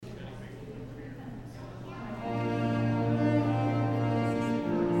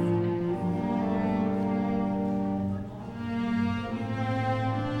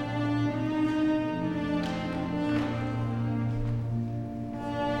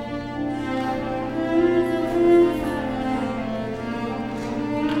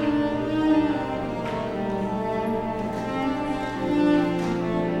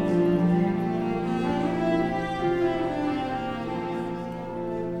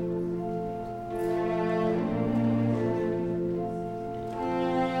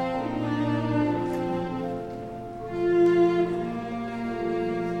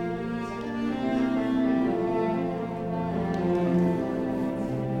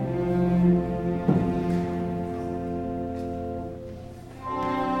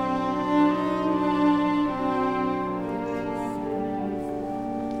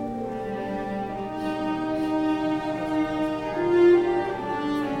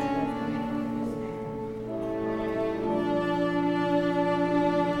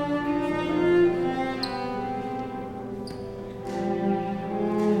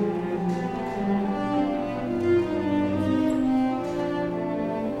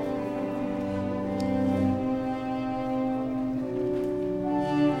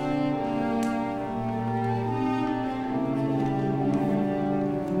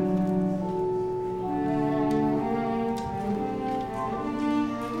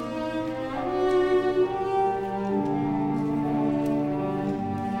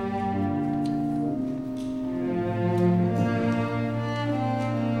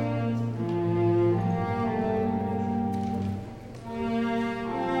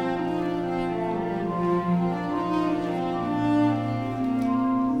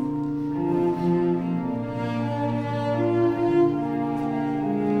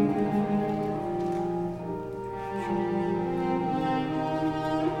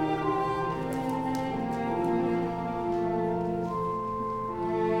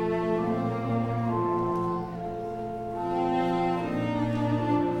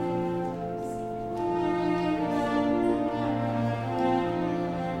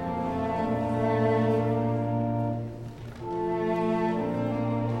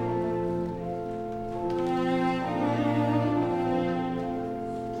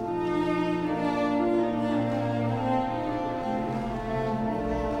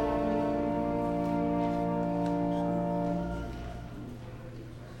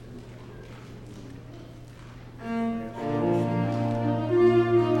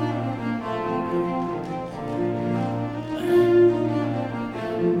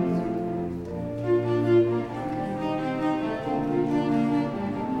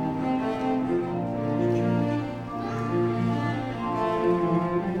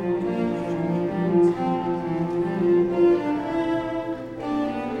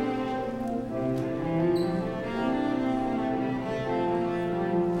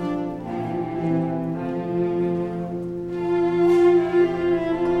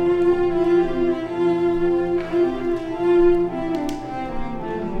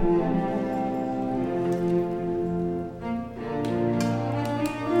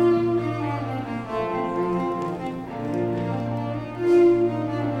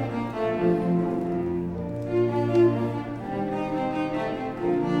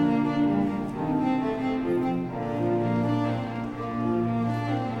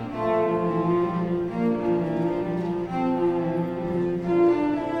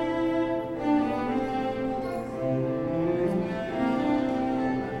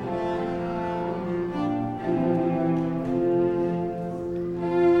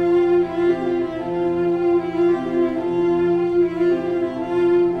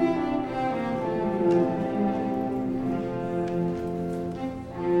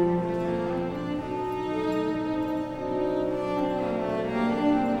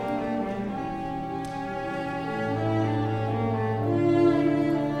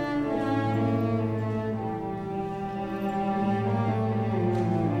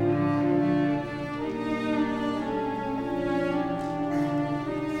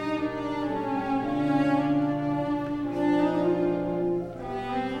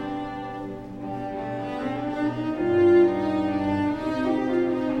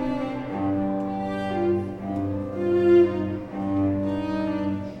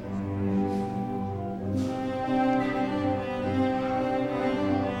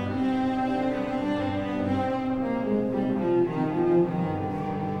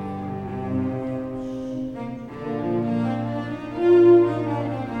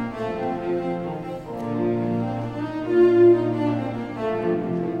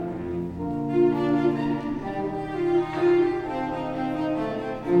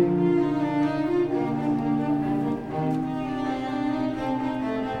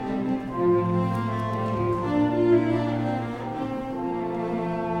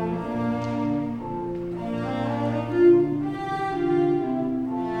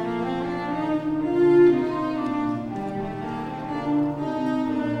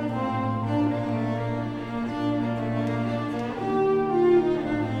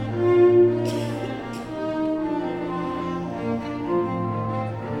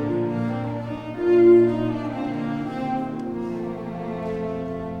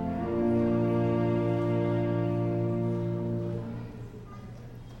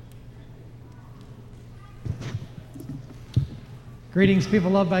Greetings, people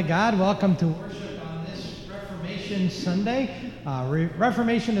loved by God. Welcome to worship on this Reformation Sunday.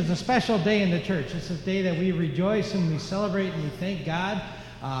 Reformation is a special day in the church. It's a day that we rejoice and we celebrate and we thank God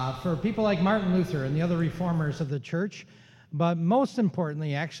for people like Martin Luther and the other reformers of the church. But most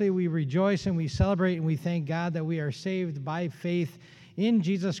importantly, actually, we rejoice and we celebrate and we thank God that we are saved by faith in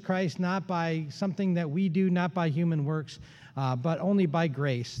Jesus Christ, not by something that we do, not by human works, but only by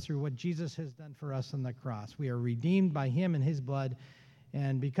grace through what Jesus has done for us on the cross. We are redeemed by him and his blood,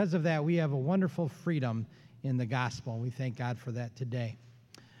 and because of that, we have a wonderful freedom in the gospel. We thank God for that today.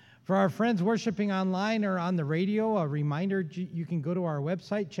 For our friends worshiping online or on the radio, a reminder, you can go to our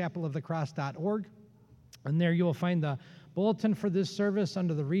website, chapelofthecross.org, and there you will find the bulletin for this service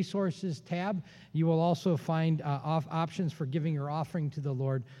under the Resources tab. You will also find options for giving your offering to the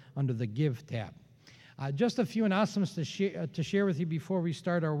Lord under the Give tab. Just a few announcements to share with you before we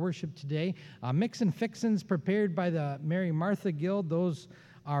start our worship today. Mix and Fixins prepared by the Mary Martha Guild. Those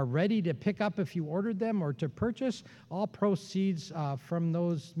are ready to pick up if you ordered them or to purchase. All proceeds from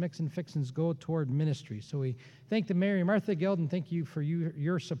those Mix and Fixins go toward ministry. So we thank the Mary Martha Guild and thank you for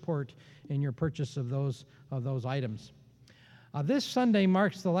your support in your purchase of those items. This Sunday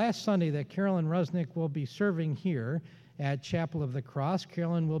marks the last Sunday that Carolyn Rusnick will be serving here at Chapel of the Cross.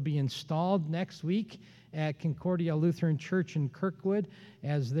 Carolyn will be installed next week at Concordia Lutheran Church in Kirkwood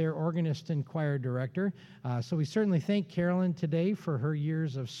as their organist and choir director. So we certainly thank Carolyn today for her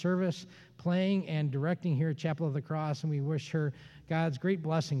years of service, playing and directing here at Chapel of the Cross, and we wish her God's great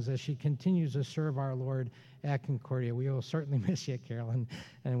blessings as she continues to serve our Lord at Concordia. We will certainly miss you, Carolyn,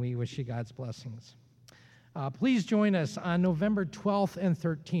 and we wish you God's blessings. Please join us on November 12th and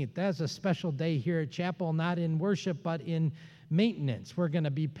 13th. That's a special day here at Chapel, not in worship, but in maintenance. We're going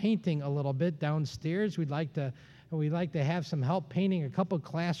to be painting a little bit downstairs. We'd like to have some help painting a couple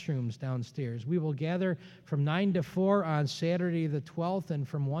classrooms downstairs. We will gather from 9 to 4 on Saturday the 12th and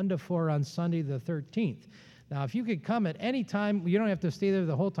from 1 to 4 on Sunday the 13th. Now, if you could come at any time, you don't have to stay there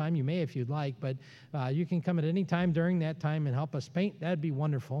the whole time. You may if you'd like, but you can come at any time during that time and help us paint. That'd be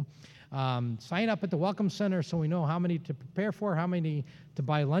wonderful. Sign up at the Welcome Center so we know how many to prepare for, how many to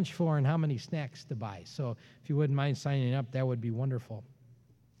buy lunch for, and how many snacks to buy. So if you wouldn't mind signing up, that would be wonderful.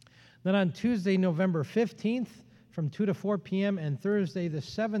 Then on Tuesday, November 15th, from 2 to 4 p.m., and Thursday the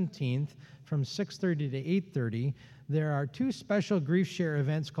 17th, from 6:30 to 8:30, there are two special grief share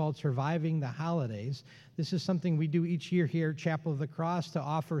events called Surviving the Holidays. This is something we do each year here at Chapel of the Cross to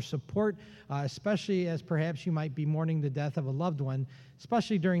offer support, especially as perhaps you might be mourning the death of a loved one,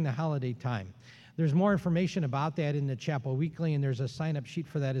 especially during the holiday time. There's more information about that in the Chapel Weekly, and there's a sign-up sheet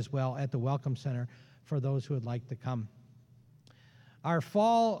for that as well at the Welcome Center for those who would like to come. Our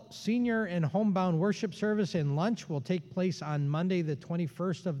fall senior and homebound worship service and lunch will take place on Monday, the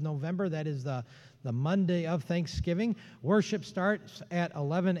 21st of November. That is the Monday of Thanksgiving. Worship starts at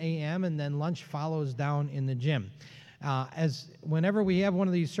 11 a.m. and then lunch follows down in the gym. As whenever we have one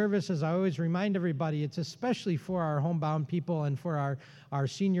of these services, I always remind everybody it's especially for our homebound people and for our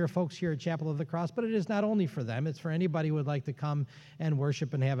senior folks here at Chapel of the Cross, but it is not only for them. It's for anybody who would like to come and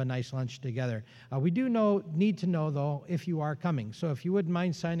worship and have a nice lunch together. We do need to know, though, if you are coming. So if you wouldn't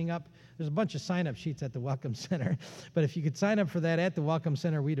mind signing up, there's a bunch of sign-up sheets at the Welcome Center. But if you could sign up for that at the Welcome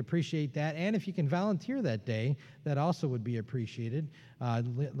Center, we'd appreciate that. And if you can volunteer that day, that also would be appreciated.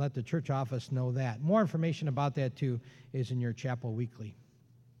 Let the church office know that. More information about that, too, is in your Chapel Weekly.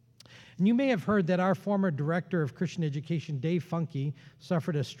 And you may have heard that our former director of Christian education, Dave Funke,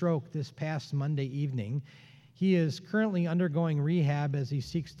 suffered a stroke this past Monday evening. He is currently undergoing rehab as he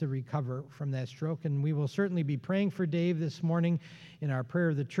seeks to recover from that stroke, and we will certainly be praying for Dave this morning in our prayer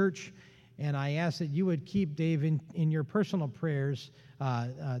of the church. And I ask that you would keep Dave in your personal prayers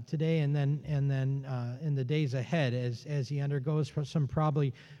today and then in the days ahead as he undergoes some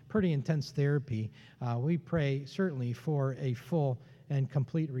probably pretty intense therapy. We pray certainly for a full and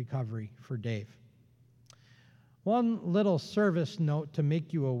complete recovery for Dave. One little service note to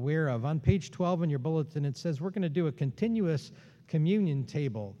make you aware of. On page 12 in your bulletin, it says we're going to do a continuous communion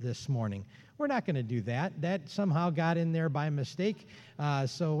table this morning. We're not going to do that. That somehow got in there by mistake.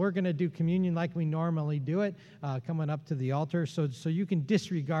 So we're going to do communion like we normally do it, coming up to the altar. So you can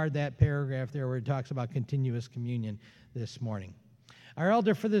disregard that paragraph there where it talks about continuous communion this morning. Our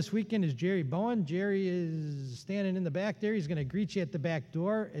elder for this weekend is Jerry Bowen. Jerry is standing in the back there. He's going to greet you at the back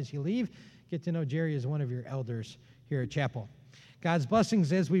door as you leave. Get to know Jerry as one of your elders here at Chapel. God's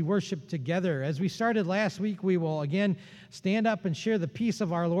blessings as we worship together. As we started last week, we will again stand up and share the peace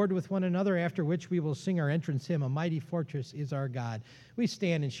of our Lord with one another, after which we will sing our entrance hymn, A Mighty Fortress is Our God. We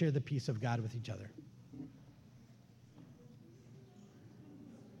stand and share the peace of God with each other.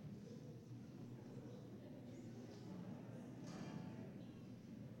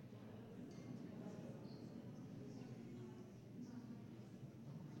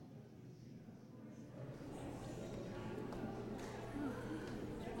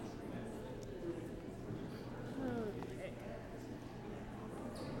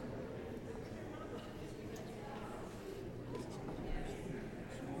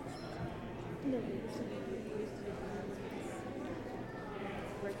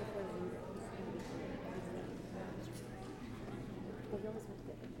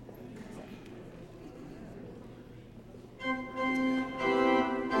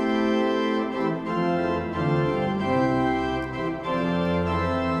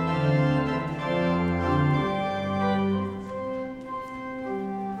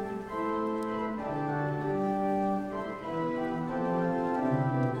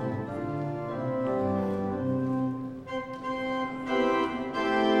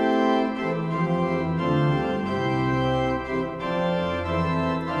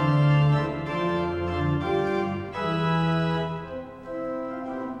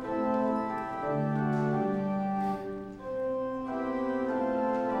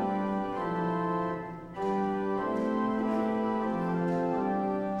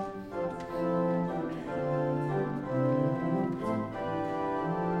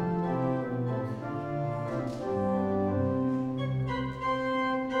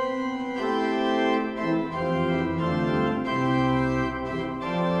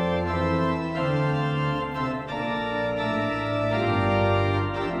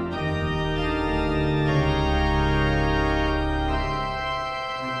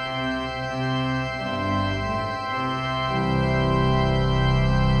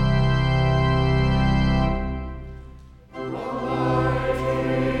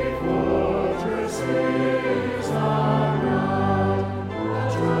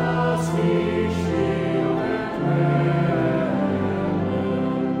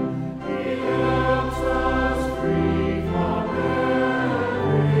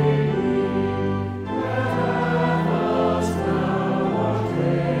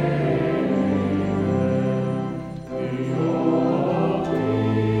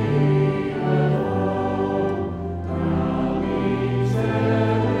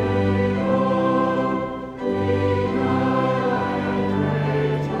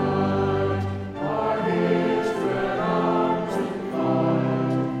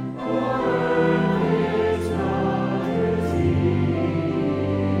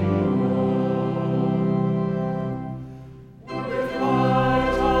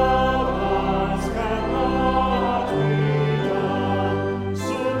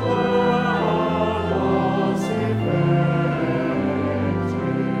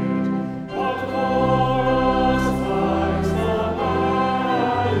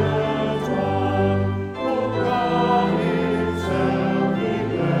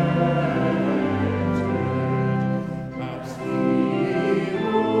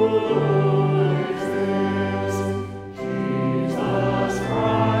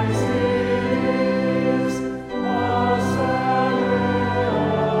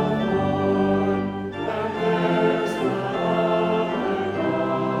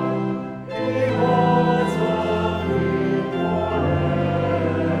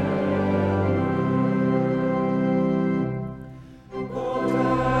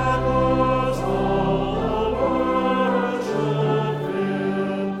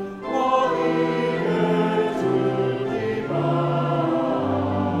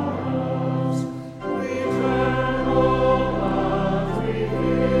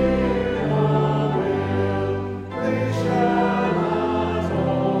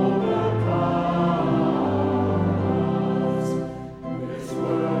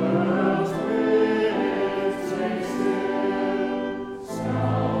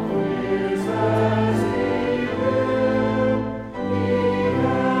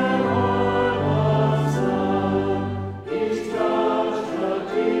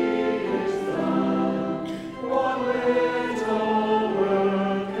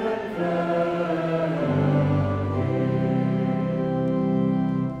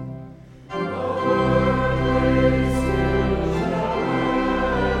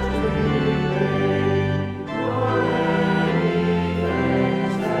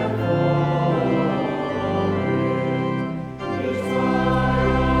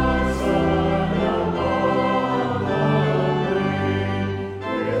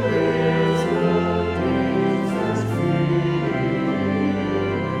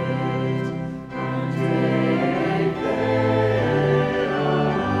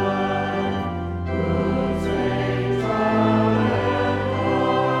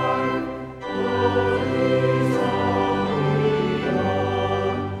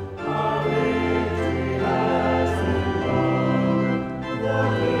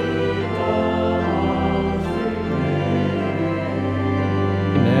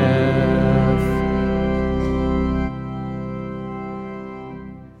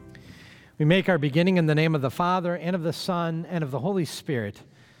 We make our beginning in the name of the Father, and of the Son, and of the Holy Spirit.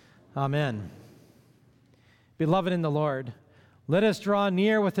 Amen. Beloved in the Lord, let us draw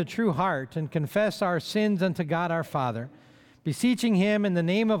near with a true heart and confess our sins unto God our Father, beseeching him in the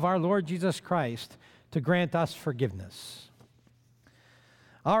name of our Lord Jesus Christ to grant us forgiveness.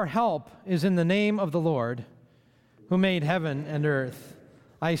 Our help is in the name of the Lord, who made heaven and earth.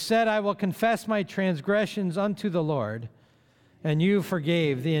 I said, I will confess my transgressions unto the Lord, and you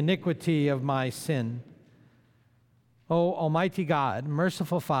forgave the iniquity of my sin. O Almighty God,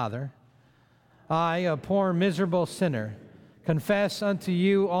 merciful Father, I, a poor miserable sinner, confess unto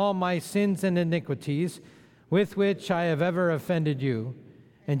you all my sins and iniquities with which I have ever offended you,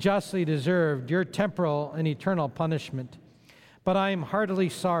 and justly deserved your temporal and eternal punishment. But I am heartily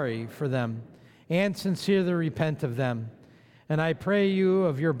sorry for them, and sincerely repent of them. And I pray you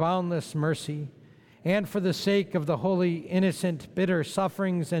of your boundless mercy, and for the sake of the holy, innocent, bitter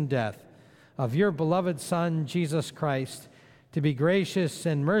sufferings and death of your beloved Son, Jesus Christ, to be gracious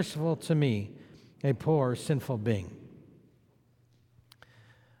and merciful to me, a poor, sinful being.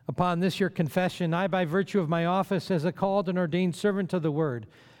 Upon this your confession, I, by virtue of my office as a called and ordained servant of the word,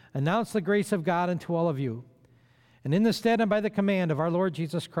 announce the grace of God unto all of you. And in the stead and by the command of our Lord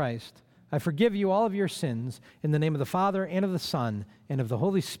Jesus Christ, I forgive you all of your sins in the name of the Father and of the Son and of the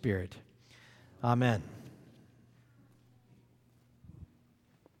Holy Spirit. Amen.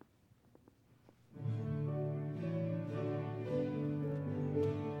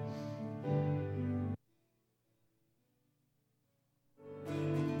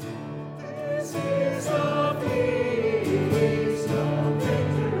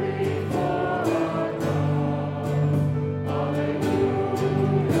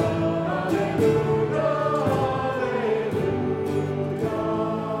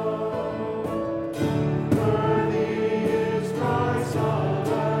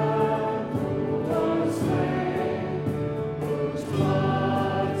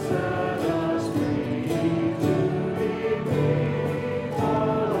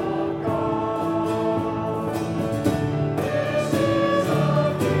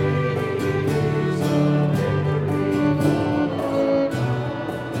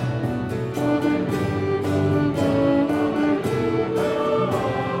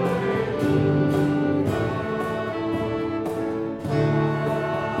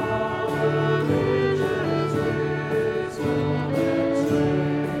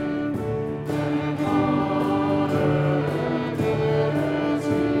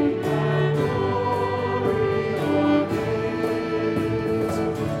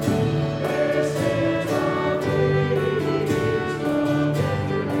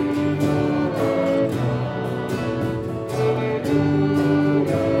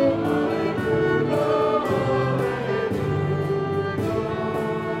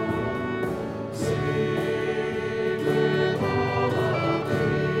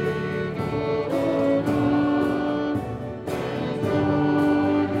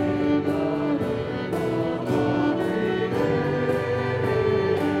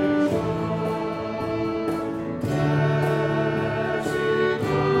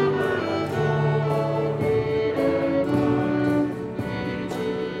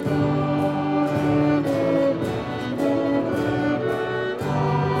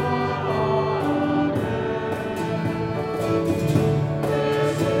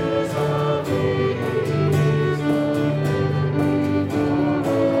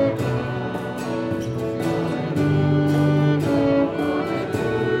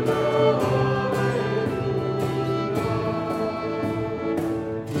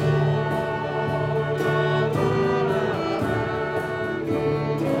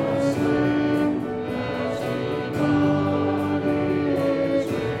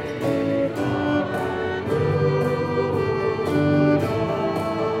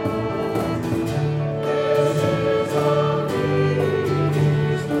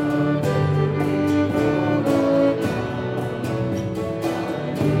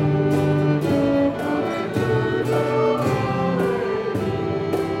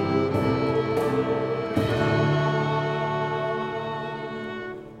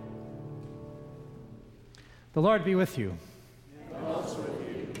 The Lord be with you. And also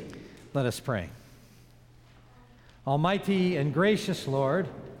with you. Let us pray. Almighty and gracious Lord,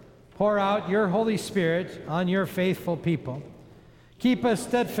 pour out your Holy Spirit on your faithful people. Keep us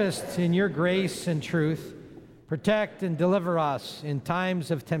steadfast in your grace and truth. Protect and deliver us in times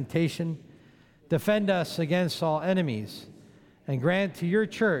of temptation. Defend us against all enemies, and grant to your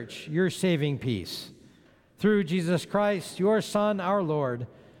church your saving peace. Through Jesus Christ, your Son, our Lord,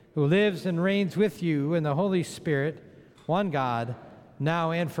 who lives and reigns with you in the Holy Spirit, one God,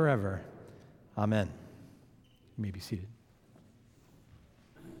 now and forever. Amen. You may be seated.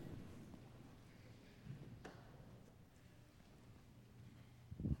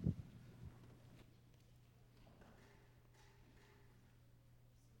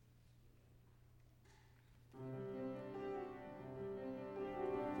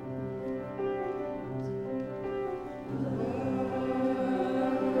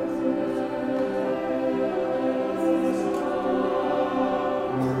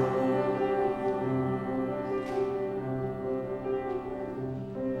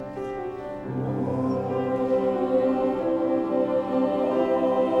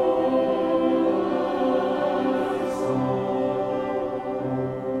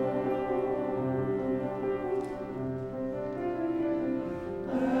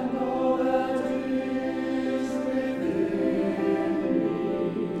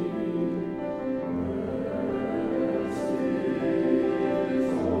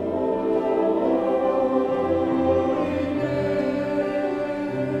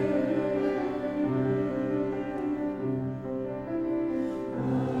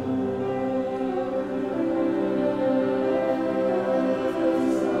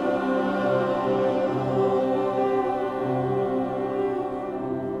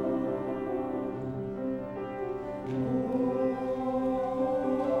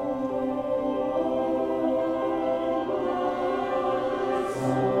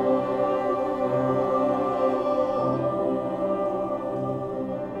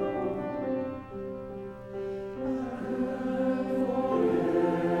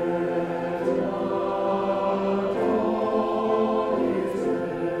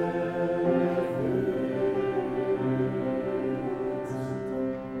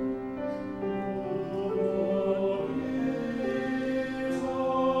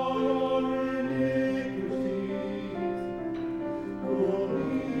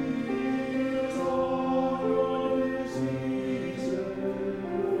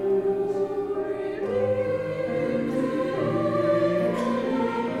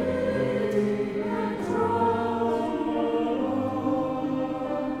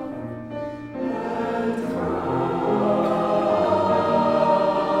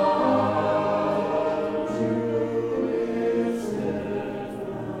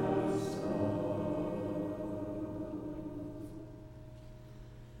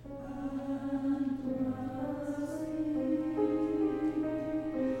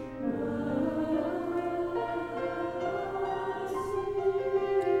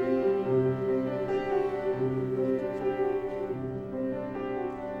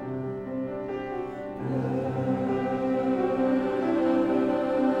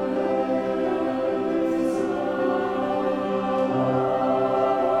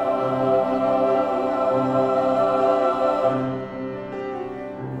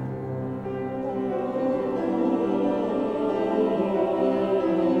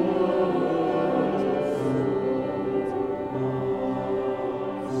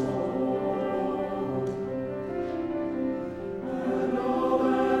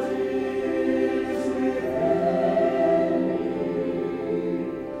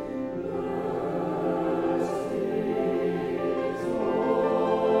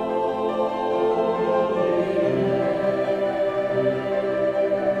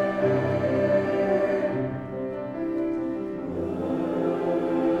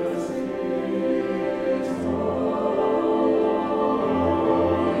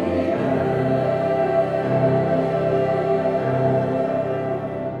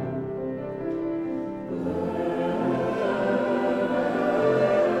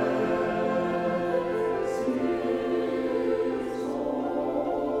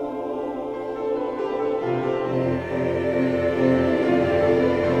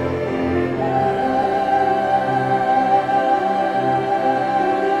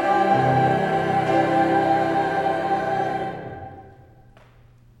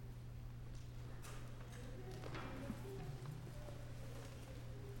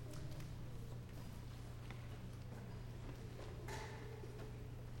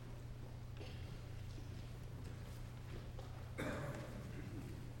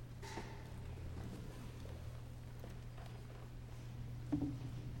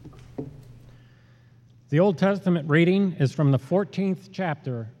 The Old Testament reading is from the 14th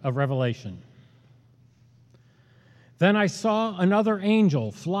chapter of Revelation. Then I saw another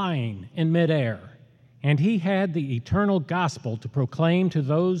angel flying in midair, and he had the eternal gospel to proclaim to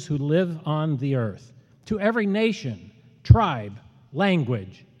those who live on the earth, to every nation, tribe,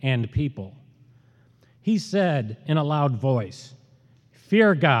 language, and people. He said in a loud voice,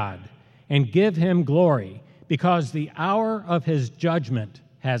 "Fear God and give him glory, because the hour of his judgment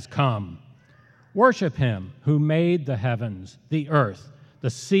has come. Worship him who made the heavens, the earth, the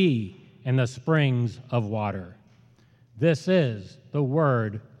sea, and the springs of water." This is the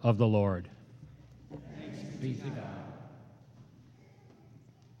word of the Lord. Thanks be to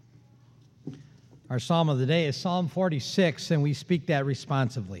God. Our psalm of the day is Psalm 46, and we speak that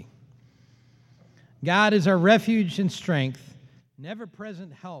responsively. God is our refuge and strength, an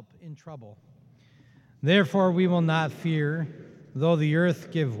ever-present help in trouble. Therefore we will not fear, though the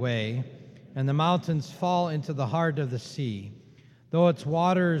earth give way, and the mountains fall into the heart of the sea, though its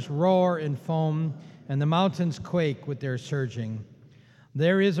waters roar and foam, and the mountains quake with their surging.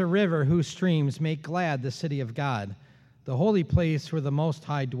 There is a river whose streams make glad the city of God, the holy place where the Most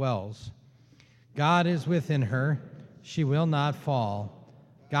High dwells. God is within her, she will not fall.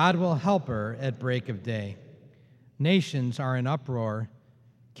 God will help her at break of day. Nations are in uproar,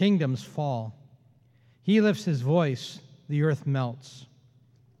 kingdoms fall. He lifts his voice, the earth melts.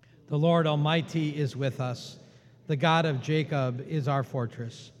 The Lord Almighty is with us. The God of Jacob is our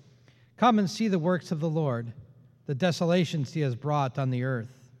fortress. Come and see the works of the Lord, the desolations he has brought on the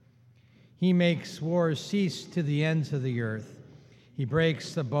earth. He makes wars cease to the ends of the earth. He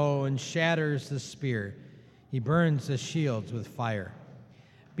breaks the bow and shatters the spear. He burns the shields with fire.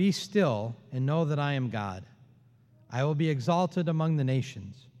 Be still and know that I am God. I will be exalted among the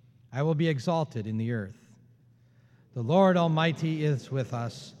nations. I will be exalted in the earth. The Lord Almighty is with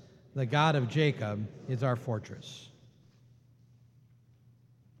us. The God of Jacob is our fortress.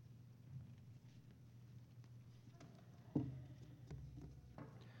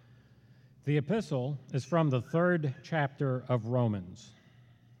 The epistle is from the 3rd chapter of Romans.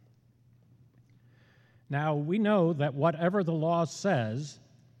 Now we know that whatever the law says,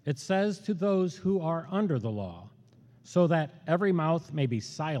 it says to those who are under the law, so that every mouth may be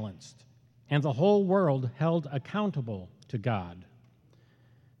silenced, and the whole world held accountable to God.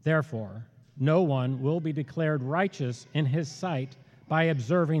 Therefore, no one will be declared righteous in his sight by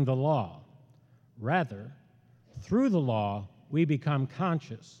observing the law. Rather, through the law, we become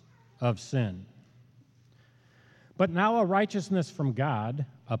conscious of sin. But now a righteousness from God,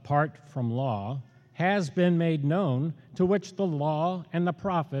 apart from law, has been made known, to which the law and the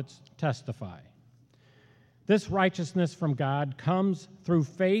prophets testify. This righteousness from God comes through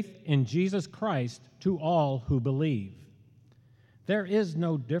faith in Jesus Christ to all who believe. There is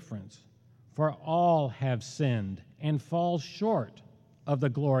no difference, for all have sinned and fall short of the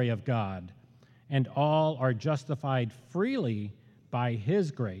glory of God, and all are justified freely by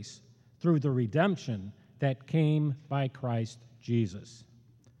his grace through the redemption that came by Christ Jesus.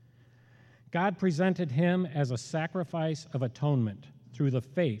 God presented him as a sacrifice of atonement through the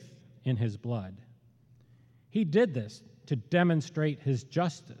faith in his blood. He did this to demonstrate his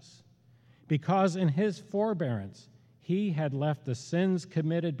justice, because in his forbearance he had left the sins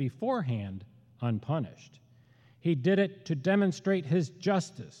committed beforehand unpunished. He did it to demonstrate his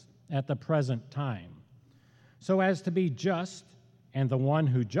justice at the present time, so as to be just and the one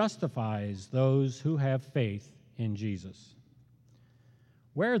who justifies those who have faith in Jesus.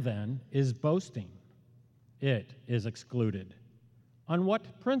 Where then is boasting? It is excluded. On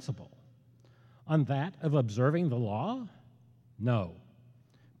what principle? On that of observing the law? No,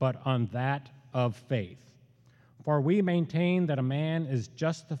 but on that of faith. For we maintain that a man is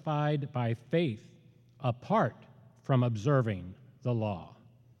justified by faith apart from observing the law.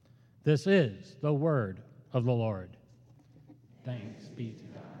 This is the word of the Lord. Thanks be to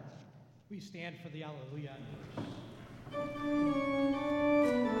God. We stand for the Alleluia.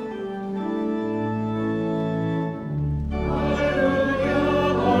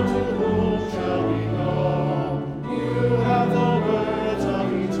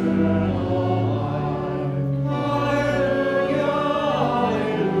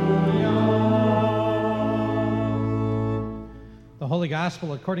 The Holy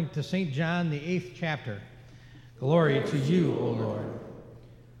Gospel according to St. John, the 8th chapter. Glory to you, O Lord.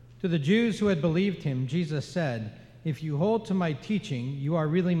 To the Jews who had believed him, Jesus said, "If you hold to my teaching, you are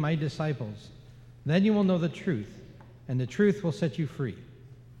really my disciples. Then you will know the truth, and the truth will set you free."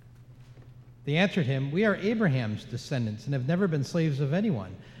 They answered him, "We are Abraham's descendants and have never been slaves of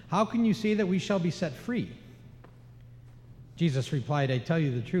anyone. How can you say that we shall be set free?" Jesus replied, I tell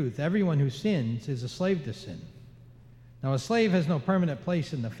you the truth, everyone who sins is a slave to sin. Now a slave has no permanent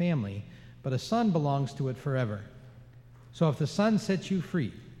place in the family, but a son belongs to it forever. So if the Son sets you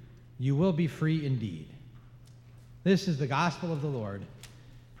free, you will be free indeed. This is the gospel of the Lord.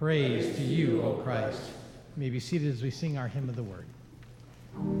 Praise to you, O Christ. You may be seated as we sing our hymn of the word.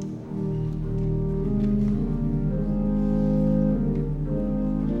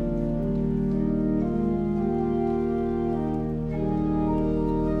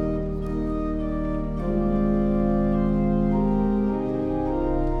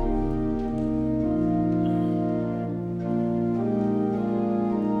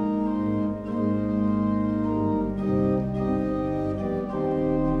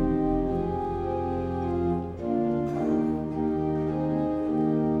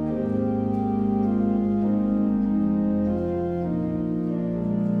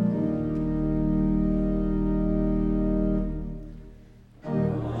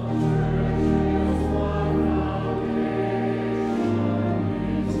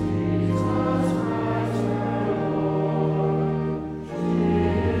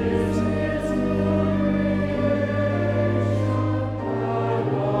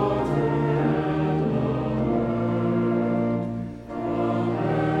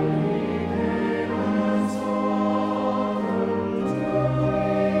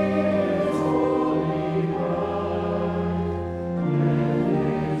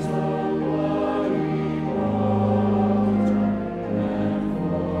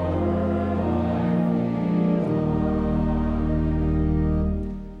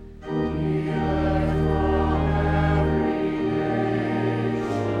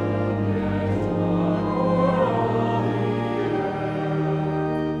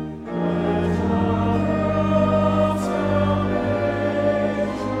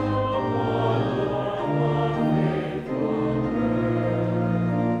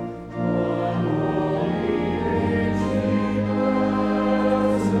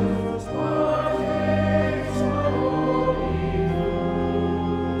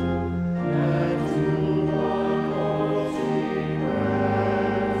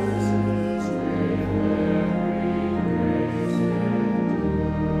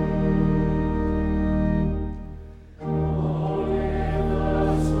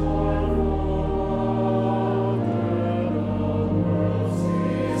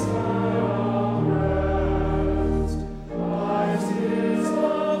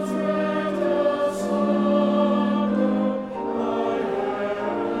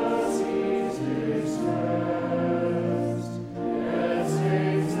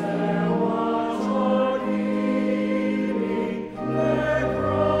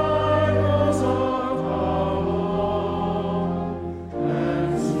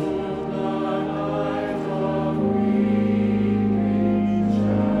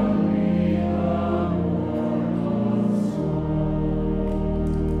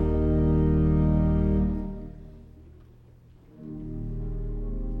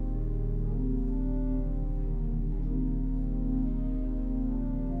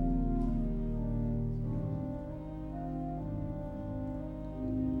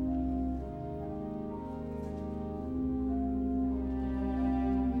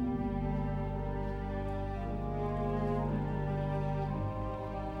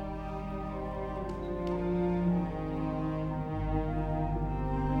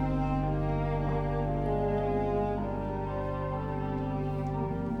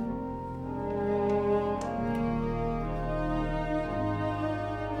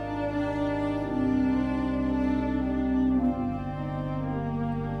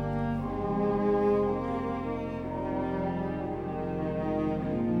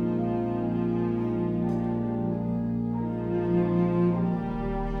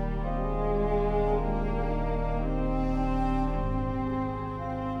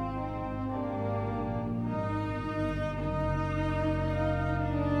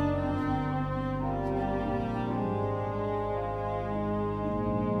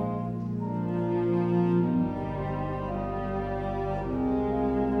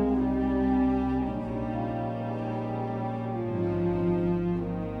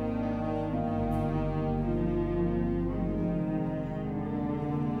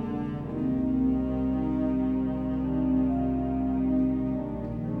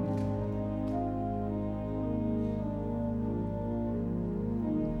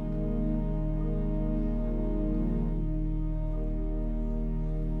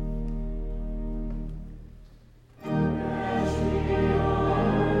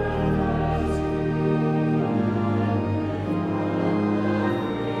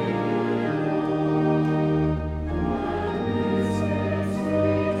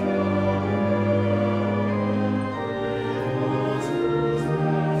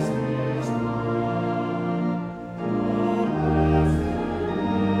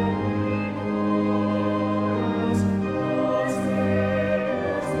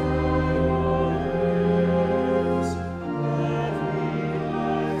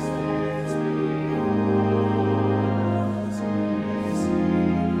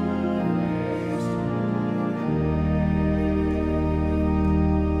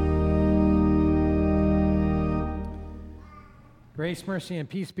 Grace, mercy, and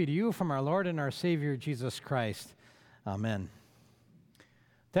peace be to you from our Lord and our Savior, Jesus Christ. Amen.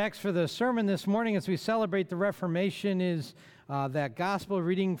 Text for the sermon this morning as we celebrate the Reformation is that gospel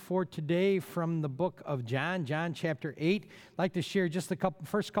reading for today from the book of John, John chapter 8. I'd like to share just the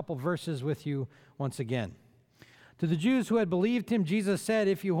first couple verses with you once again. To the Jews who had believed him, Jesus said,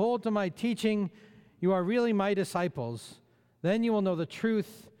 "If you hold to my teaching, you are really my disciples. Then you will know the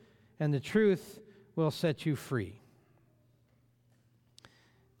truth, and the truth will set you free."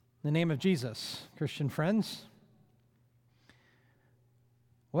 In the name of Jesus, Christian friends,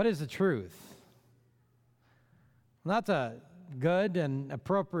 what is the truth? Well, that's a good and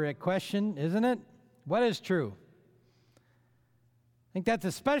appropriate question, isn't it? What is true? I think that's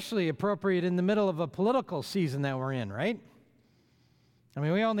especially appropriate in the middle of a political season that we're in, right? I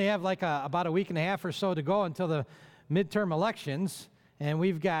mean, we only have like about a week and a half or so to go until the midterm elections, and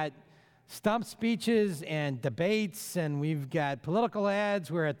we've got stump speeches and debates, and we've got political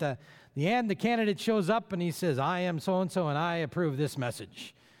ads where at the end the candidate shows up and he says, "I am so-and-so and I approve this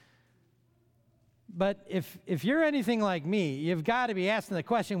message." But if you're anything like me, you've got to be asking the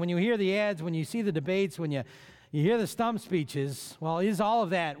question, when you hear the ads, when you see the debates, when you hear the stump speeches, well, is all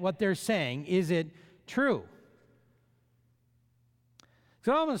of that what they're saying? Is it true?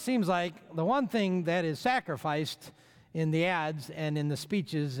 So it almost seems like the one thing that is sacrificed in the ads and in the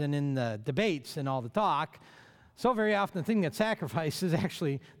speeches and in the debates and all the talk, so very often the thing that's sacrificed is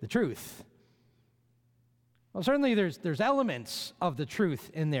actually the truth. Well, certainly there's elements of the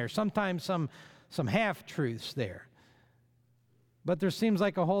truth in there, sometimes some half-truths there. But there seems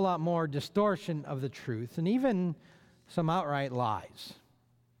like a whole lot more distortion of the truth and even some outright lies.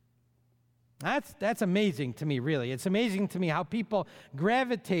 That's amazing to me, really. It's amazing to me how people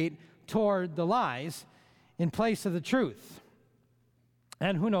gravitate toward the lies in place of the truth.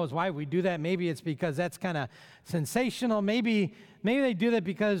 And who knows why we do that? Maybe it's because that's kind of sensational. Maybe they do that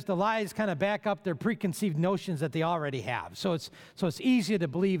because the lies kind of back up their preconceived notions that they already have. So it's easier to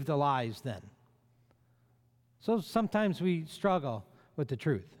believe the lies then. So sometimes we struggle with the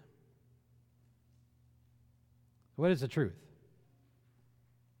truth. What is the truth?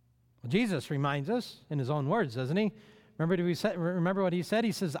 Well, Jesus reminds us in his own words, doesn't he? Remember what he said?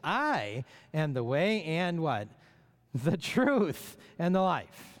 He says, "I am the way and what? The truth and the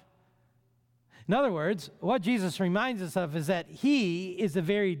life." In other words, what Jesus reminds us of is that he is the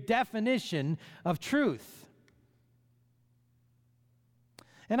very definition of truth.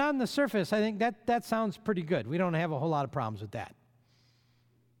 And on the surface, I think that sounds pretty good. We don't have a whole lot of problems with that.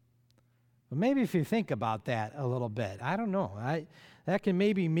 But maybe if you think about that a little bit, I don't know. That can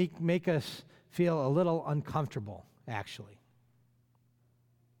maybe make us feel a little uncomfortable, actually.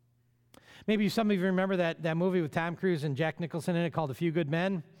 Maybe some of you remember that movie with Tom Cruise and Jack Nicholson in it called A Few Good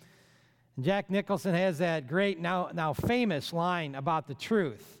Men. And Jack Nicholson has that great, now famous line about the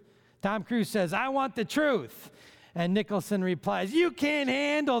truth. Tom Cruise says, "I want the truth." And Nicholson replies, "You can't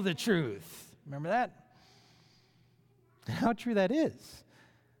handle the truth." Remember that? How true that is.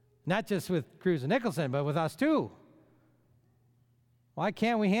 Not just with Cruise and Nicholson, but with us too. Why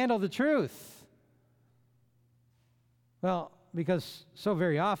can't we handle the truth? Well, because so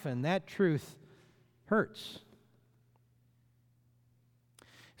very often that truth hurts.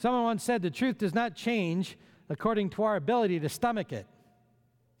 Someone once said the truth does not change according to our ability to stomach it.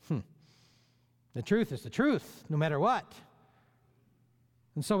 The truth is the truth, no matter what.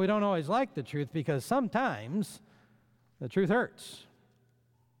 And so we don't always like the truth because sometimes the truth hurts.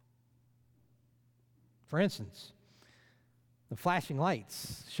 For instance, the flashing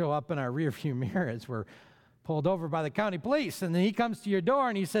lights show up in our rearview mirror as we're pulled over by the county police, and then he comes to your door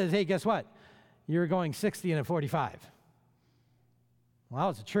and he says, "Hey, guess what? You're going 60 in a 45.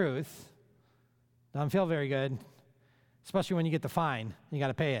 Well, it's the truth. Doesn't feel very good, especially when you get the fine. You got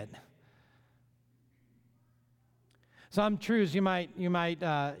to pay it. Some truths you might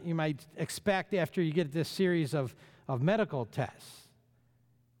expect after you get this series of medical tests.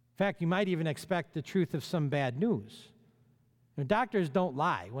 In fact, you might even expect the truth of some bad news. Doctors don't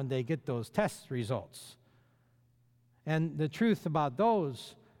lie when they get those test results. And the truth about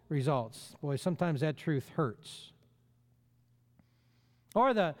those results, boy, sometimes that truth hurts.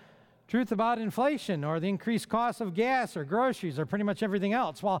 Or the truth about inflation or the increased cost of gas or groceries or pretty much everything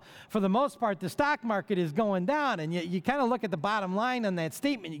else. Well, for the most part, the stock market is going down, and you kind of look at the bottom line on that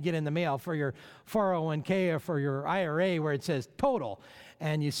statement you get in the mail for your 401k or for your IRA where it says total,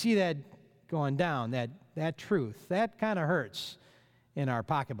 and you see that going down, that truth. That kind of hurts in our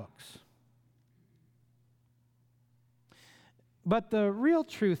pocketbooks. But the real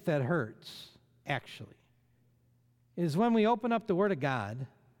truth that hurts, actually, is when we open up the Word of God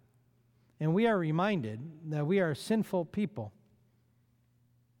and we are reminded that we are sinful people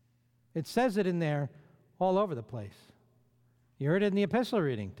It says it in there all over the place. You heard it in the epistle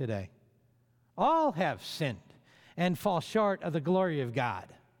reading today. All have sinned and fall short of the glory of God.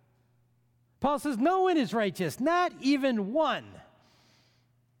 Paul says, no one is righteous, not even one.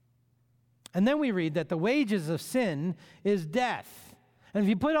 And then we read that the wages of sin is death. And if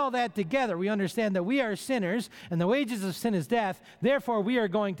you put all that together, we understand that we are sinners, and the wages of sin is death, therefore we are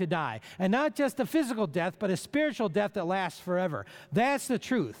going to die. And not just a physical death, but a spiritual death that lasts forever. That's the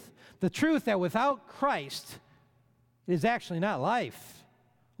truth. The truth that without Christ is actually not life.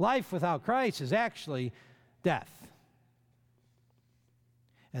 Life without Christ is actually death.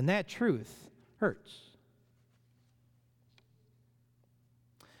 And that truth hurts.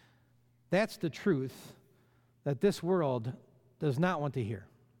 That's the truth that this world does not want to hear.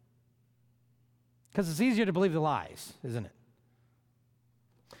 Because it's easier to believe the lies, isn't it?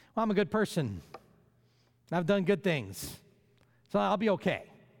 Well, I'm a good person. I've done good things, so I'll be okay.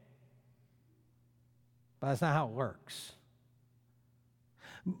 But that's not how it works.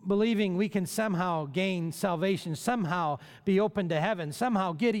 Believing we can somehow gain salvation, somehow be open to heaven,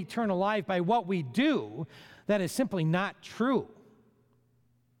 somehow get eternal life by what we do, that is simply not true.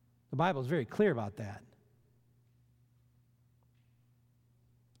 The Bible is very clear about that.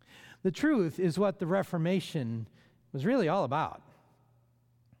 The truth is what the Reformation was really all about.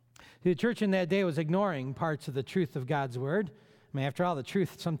 The church in that day was ignoring parts of the truth of God's Word. I mean, after all, the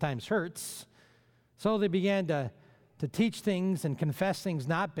truth sometimes hurts. So they began to teach things and confess things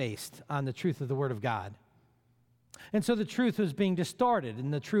not based on the truth of the Word of God. And so the truth was being distorted,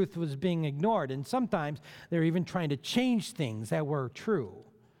 and the truth was being ignored. And sometimes they were even trying to change things that were true.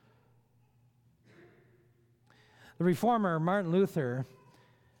 The reformer, Martin Luther,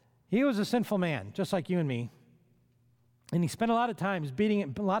 he was a sinful man, just like you and me. And he spent a lot of time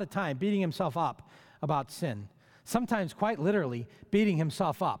beating himself up about sin. Sometimes quite literally beating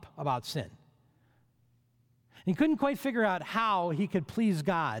himself up about sin. He couldn't quite figure out how he could please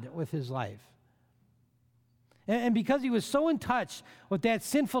God with his life. And because he was so in touch with that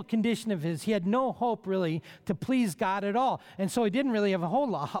sinful condition of his, he had no hope really to please God at all. And so he didn't really have a whole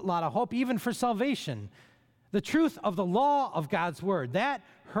lot of hope even for salvation. The truth of the law of God's Word, that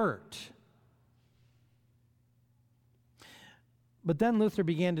hurt. But then Luther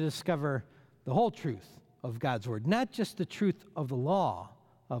began to discover the whole truth of God's Word, not just the truth of the law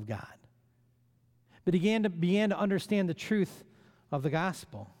of God, but he began to understand the truth of the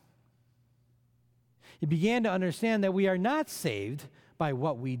gospel. He began to understand that we are not saved by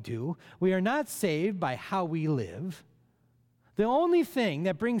what we do. We are not saved by how we live. The only thing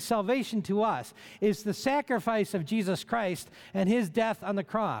that brings salvation to us is the sacrifice of Jesus Christ and his death on the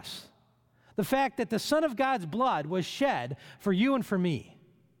cross. The fact that the Son of God's blood was shed for you and for me.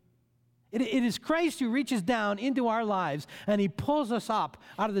 It is Christ who reaches down into our lives and he pulls us up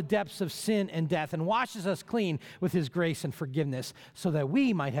out of the depths of sin and death and washes us clean with his grace and forgiveness so that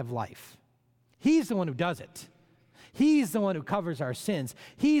we might have life. He's the one who does it. He's the one who covers our sins.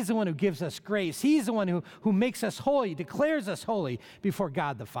 He's the one who gives us grace. He's the one who makes us holy, declares us holy before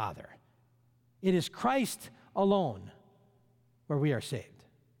God the Father. It is Christ alone where we are saved.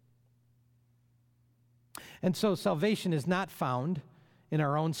 And so salvation is not found in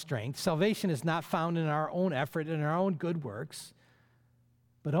our own strength. Salvation is not found in our own effort, in our own good works,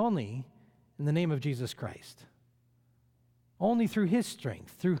 but only in the name of Jesus Christ. Only through his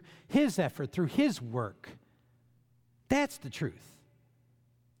strength, through his effort, through his work. That's the truth.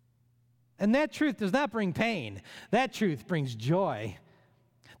 And that truth does not bring pain. That truth brings joy.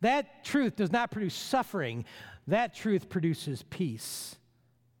 That truth does not produce suffering. That truth produces peace.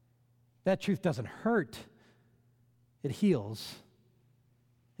 That truth doesn't hurt. It heals.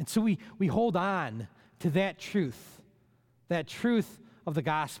 And so we hold on to that truth of the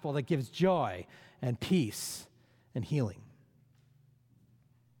gospel that gives joy and peace and healing.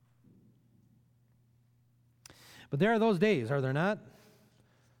 But there are those days, are there not?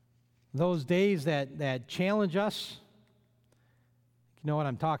 Those days that challenge us. You know what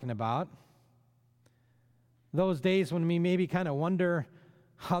I'm talking about. Those days when we maybe kind of wonder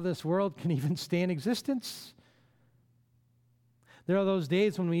how this world can even stay in existence. There are those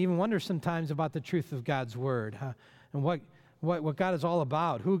days when we even wonder sometimes about the truth of God's Word and what God is all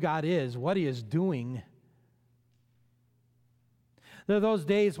about, who God is, what he is doing. There are those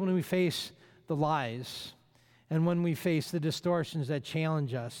days when we face the lies and when we face the distortions that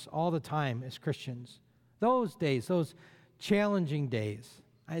challenge us all the time as Christians. Those days, those challenging days,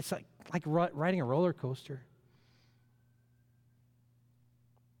 it's like riding a roller coaster.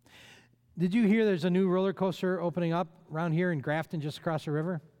 Did you hear there's a new roller coaster opening up around here in Grafton, just across the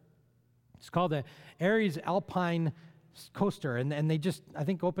river? It's called the Aries Alpine coaster, and they just, I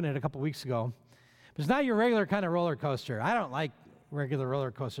think, opened it a couple weeks ago. But it's not your regular kind of roller coaster. I don't like regular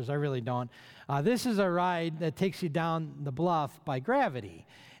roller coasters. I really don't. This is a ride that takes you down the bluff by gravity.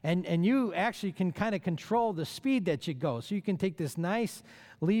 And you actually can kind of control the speed that you go. So you can take this nice,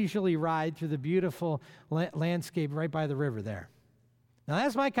 leisurely ride through the beautiful landscape right by the river there. Now,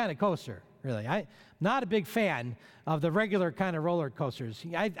 that's my kind of coaster, really. I'm not a big fan of the regular kind of roller coasters.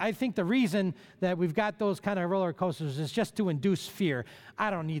 I think the reason that we've got those kind of roller coasters is just to induce fear. I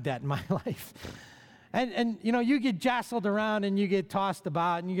don't need that in my life. And you know, you get jostled around and you get tossed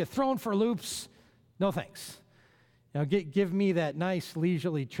about and you get thrown for loops. No thanks. You know, give me that nice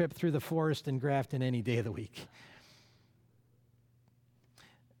leisurely trip through the forest in Grafton any day of the week.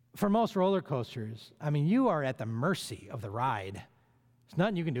 For most roller coasters, I mean, you are at the mercy of the ride. There's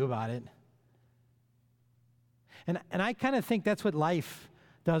nothing you can do about it. And I kind of think that's what life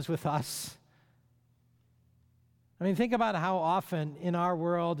does with us. I mean, think about how often in our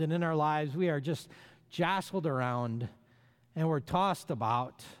world and in our lives we are just jostled around and we're tossed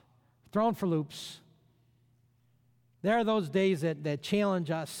about, thrown for loops. There are those days that challenge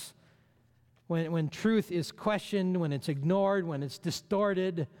us when truth is questioned, when it's ignored, when it's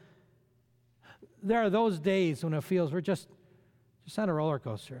distorted. There are those days when it feels we're just on a roller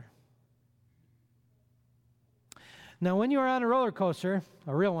coaster. Now, when you're on a roller coaster,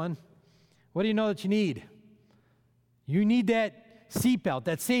 a real one, what do you know that you need? You need that seatbelt,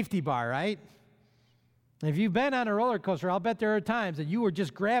 that safety bar, right? If you've been on a roller coaster, I'll bet there are times that you were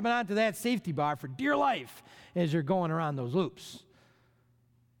just grabbing onto that safety bar for dear life as you're going around those loops.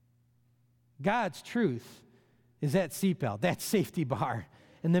 God's truth is that seatbelt, that safety bar.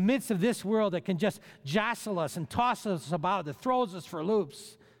 In the midst of this world that can just jostle us and toss us about, that throws us for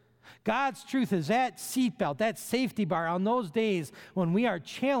loops, God's truth is that seatbelt, that safety bar on those days when we are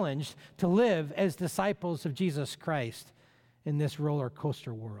challenged to live as disciples of Jesus Christ in this roller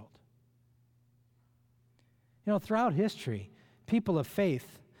coaster world. You know, throughout history, people of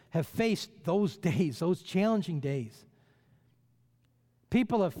faith have faced those days, those challenging days.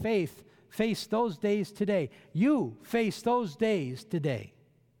 People of faith face those days today. You face those days today.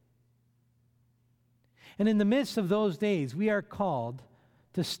 And in the midst of those days, we are called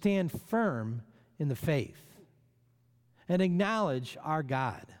to stand firm in the faith and acknowledge our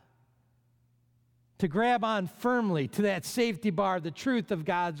God. To grab on firmly to that safety bar, the truth of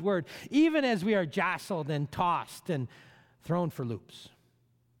God's word, even as we are jostled and tossed and thrown for loops.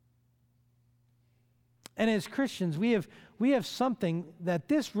 And as Christians, we have something that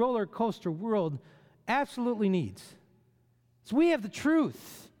this roller coaster world absolutely needs. So we have the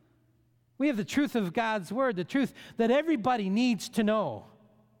truth. We have the truth of God's word, the truth that everybody needs to know.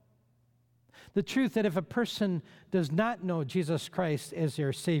 The truth that if a person does not know Jesus Christ as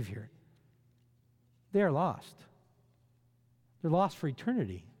their Savior, they are lost. They're lost for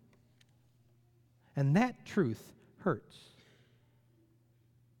eternity. And that truth hurts.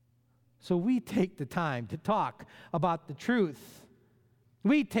 So we take the time to talk about the truth.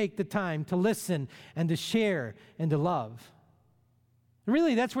 We take the time to listen and to share and to love.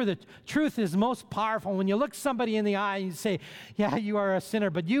 Really, that's where the truth is most powerful. When you look somebody in the eye and you say, yeah, you are a sinner,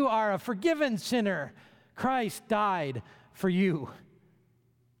 but you are a forgiven sinner. Christ died for you,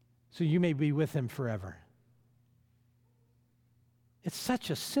 so you may be with him forever. It's such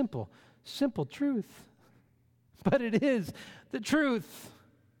a simple truth. But it is the truth.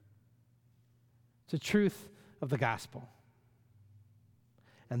 It's the truth of the gospel.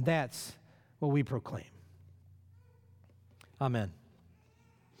 And that's what we proclaim. Amen.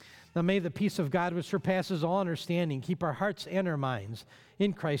 Now may the peace of God, which surpasses all understanding, keep our hearts and our minds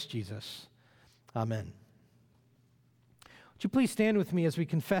in Christ Jesus. Amen. Would you please stand with me as we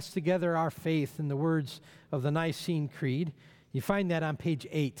confess together our faith in the words of the Nicene Creed? You find that on page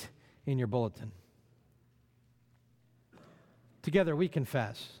 8 in your bulletin. Together we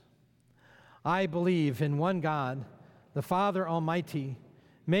confess. I believe in one God, the Father Almighty,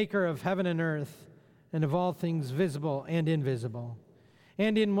 maker of heaven and earth, and of all things visible and invisible,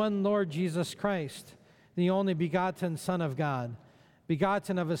 and in one Lord Jesus Christ, the only begotten Son of God,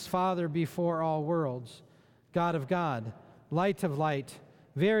 begotten of his Father before all worlds, God of God, light of light,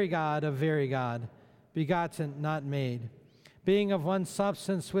 very God of very God, begotten, not made, being of one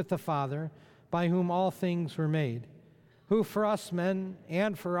substance with the Father, by whom all things were made, who for us men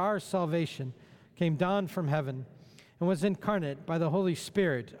and for our salvation came down from heaven, and was incarnate by the Holy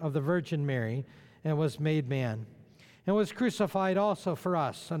Spirit of the Virgin Mary, and was made man, and was crucified also for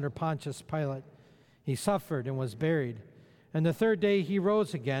us under Pontius Pilate. He suffered and was buried, and the third day he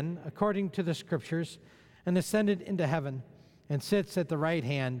rose again, according to the Scriptures, and ascended into heaven, and sits at the right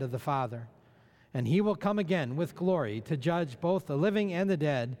hand of the Father. And he will come again with glory to judge both the living and the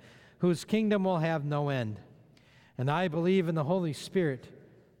dead, whose kingdom will have no end. And I believe in the Holy Spirit,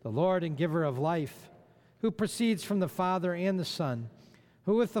 the Lord and giver of life, who proceeds from the Father and the Son,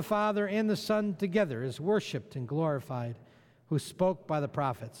 who with the Father and the Son together is worshiped and glorified, who spoke by the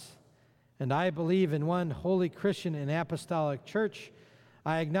prophets. And I believe in one holy Christian and apostolic church.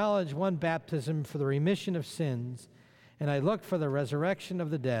 I acknowledge one baptism for the remission of sins, and I look for the resurrection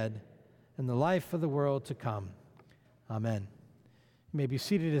of the dead and the life of the world to come. Amen. You may be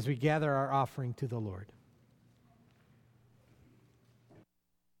seated as we gather our offering to the Lord.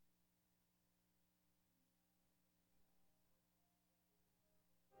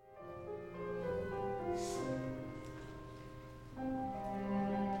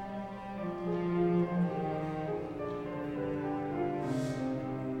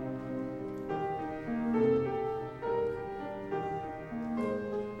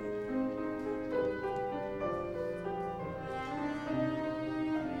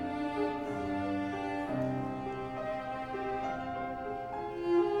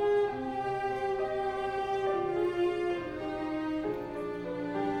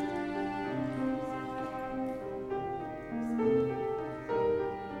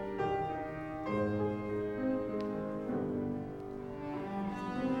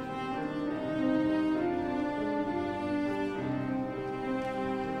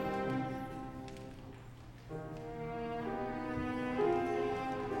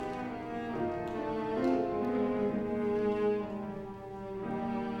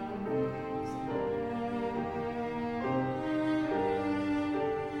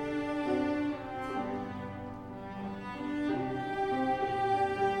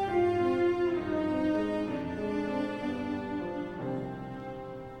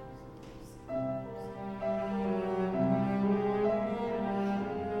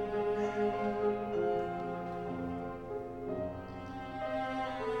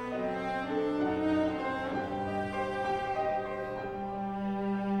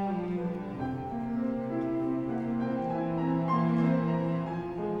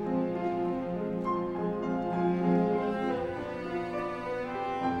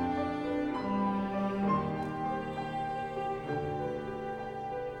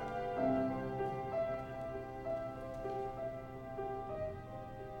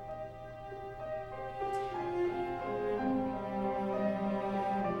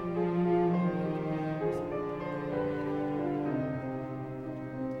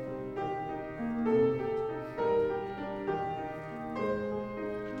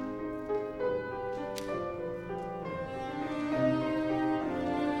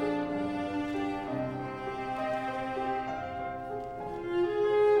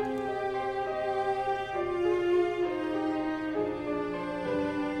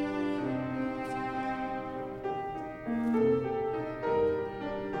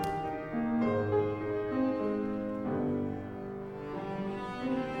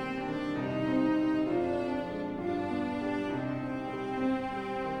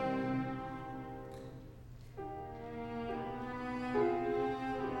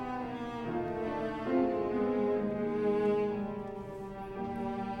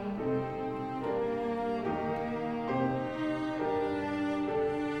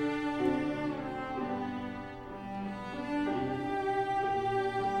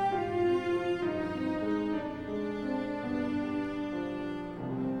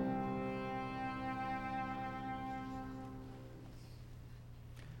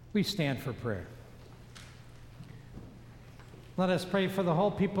 We stand for prayer. Let us pray for the whole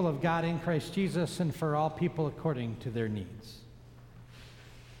people of God in Christ Jesus and for all people according to their needs.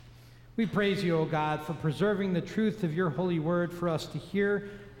 We praise you, O God, for preserving the truth of your holy word for us to hear,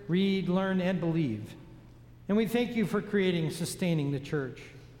 read, learn, and believe. And we thank you for creating and sustaining the church.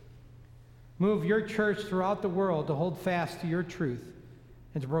 Move your church throughout the world to hold fast to your truth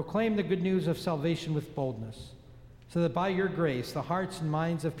and to proclaim the good news of salvation with boldness, so that by your grace the hearts and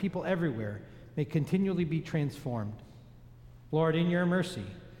minds of people everywhere may continually be transformed. Lord, in your mercy,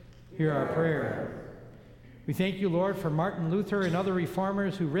 hear our prayer. We thank you, Lord, for Martin Luther and other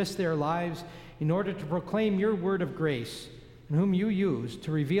reformers who risked their lives in order to proclaim your word of grace, and whom you used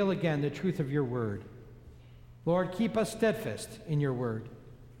to reveal again the truth of your word. Lord, keep us steadfast in your word.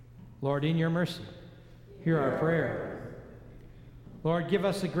 Lord, in your mercy, hear our prayer. Lord, give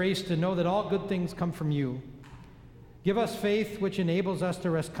us the grace to know that all good things come from you. Give us faith which enables us to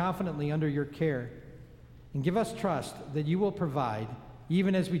rest confidently under your care. And give us trust that you will provide,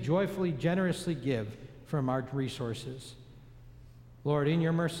 even as we joyfully, generously give from our resources. Lord, in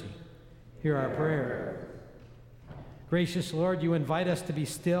your mercy, hear our prayer. Gracious Lord, you invite us to be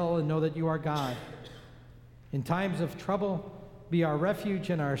still and know that you are God. In times of trouble, be our refuge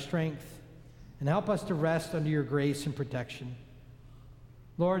and our strength, and help us to rest under your grace and protection.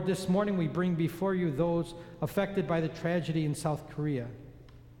 Lord, this morning we bring before you those affected by the tragedy in South Korea.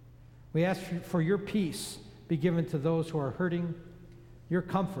 We ask for your peace be given to those who are hurting, your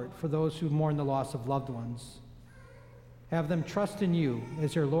comfort for those who mourn the loss of loved ones. Have them trust in you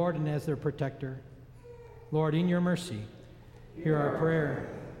as their Lord and as their protector. Lord, in your mercy, hear our prayer.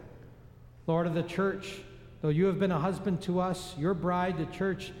 Lord of the church, though you have been a husband to us, your bride, the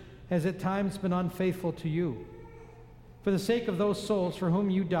church, has at times been unfaithful to you. For the sake of those souls for whom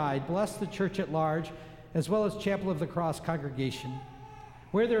you died, bless the church at large, as well as Chapel of the Cross congregation.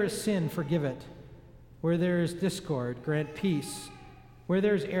 Where there is sin, forgive it. Where there is discord, grant peace. Where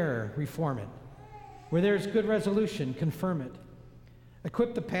there is error, reform it. Where there is good resolution, confirm it.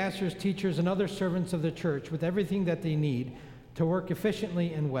 Equip the pastors, teachers, and other servants of the church with everything that they need to work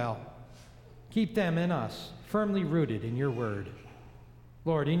efficiently and well. Keep them and us firmly rooted in your word.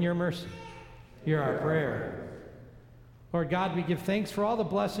 Lord, in your mercy, hear our prayer. Lord God, we give thanks for all the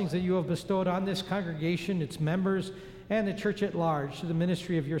blessings that you have bestowed on this congregation, its members, and the church at large through the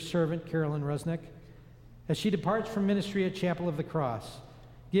ministry of your servant, Carolyn Rusnick. As she departs from ministry at Chapel of the Cross,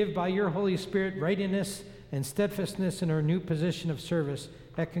 give by your Holy Spirit readiness and steadfastness in her new position of service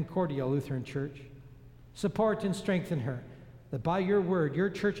at Concordia Lutheran Church. Support and strengthen her, that by your word, your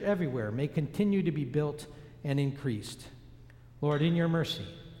church everywhere may continue to be built and increased. Lord, in your mercy,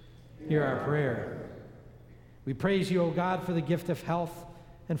 hear our prayer. We praise you, O God, for the gift of health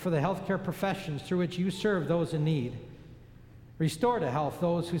and for the healthcare professions through which you serve those in need. Restore to health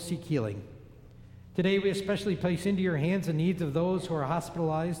those who seek healing. Today we especially place into your hands the needs of those who are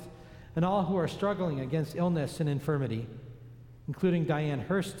hospitalized and all who are struggling against illness and infirmity, including Diane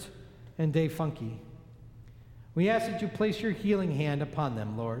Hurst and Dave Funke. We ask that you place your healing hand upon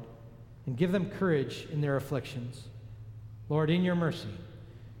them, Lord, and give them courage in their afflictions. Lord, in your mercy,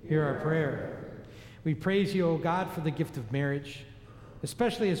 hear our prayer. We praise you, O God, for the gift of marriage,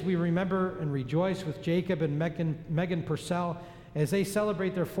 especially as we remember and rejoice with Jacob and Megan Purcell as they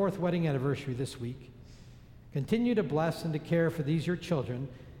celebrate their 4th wedding anniversary this week. Continue to bless and to care for these your children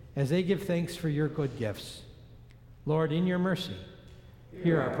as they give thanks for your good gifts. Lord, in your mercy,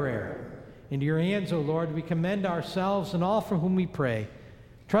 hear our prayer. Into your hands, O Lord, we commend ourselves and all for whom we pray,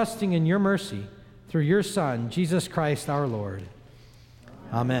 trusting in your mercy through your Son, Jesus Christ our Lord.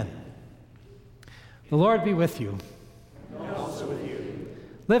 Amen. The Lord be with you. And also with you.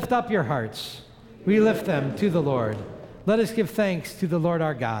 Lift up your hearts. We lift them to the Lord. Let us give thanks to the Lord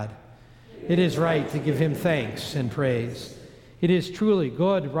our God. It is right to give him thanks and praise. It is truly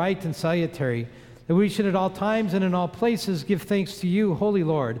good, right, and salutary that we should at all times and in all places give thanks to you, Holy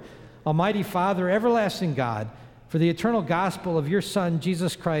Lord, Almighty Father, everlasting God, for the eternal gospel of your Son,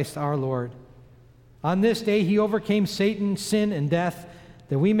 Jesus Christ our Lord. On this day he overcame Satan, sin, and death,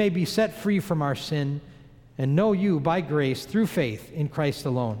 that we may be set free from our sin and know you by grace through faith in Christ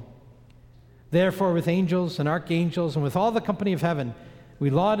alone. Therefore, with angels and archangels and with all the company of heaven,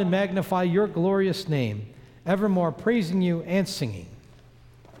 we laud and magnify your glorious name, evermore praising you and singing.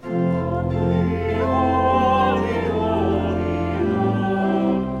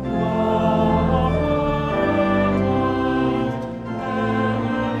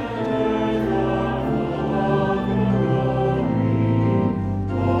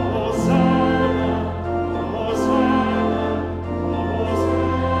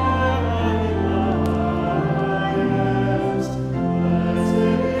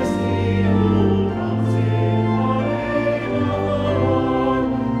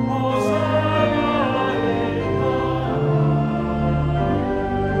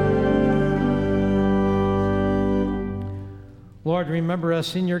 Lord, remember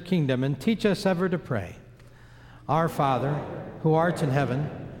us in your kingdom and teach us ever to pray. Our Father, who art in heaven,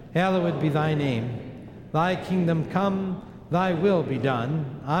 hallowed be thy name. Thy kingdom come, thy will be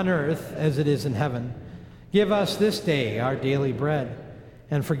done, on earth as it is in heaven. Give us this day our daily bread,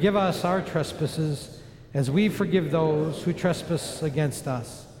 and forgive us our trespasses, as we forgive those who trespass against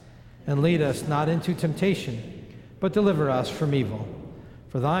us. And lead us not into temptation, but deliver us from evil.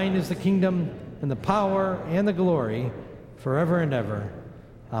 For thine is the kingdom, and the power, and the glory, forever and ever.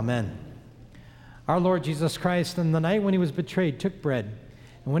 Amen. Our Lord Jesus Christ, on the night when he was betrayed, took bread.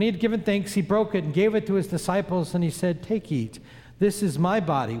 And when he had given thanks, he broke it and gave it to his disciples, and he said, "Take, eat. This is my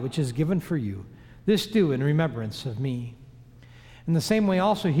body, which is given for you. This do in remembrance of me." In the same way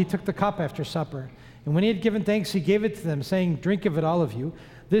also he took the cup after supper. And when he had given thanks, he gave it to them, saying, "Drink of it, all of you.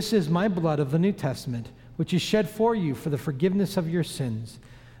 This is my blood of the New Testament, which is shed for you for the forgiveness of your sins.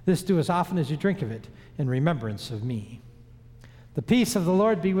 This do as often as you drink of it in remembrance of me. The peace of the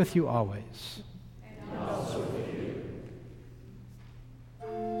Lord be with you always. And also with you.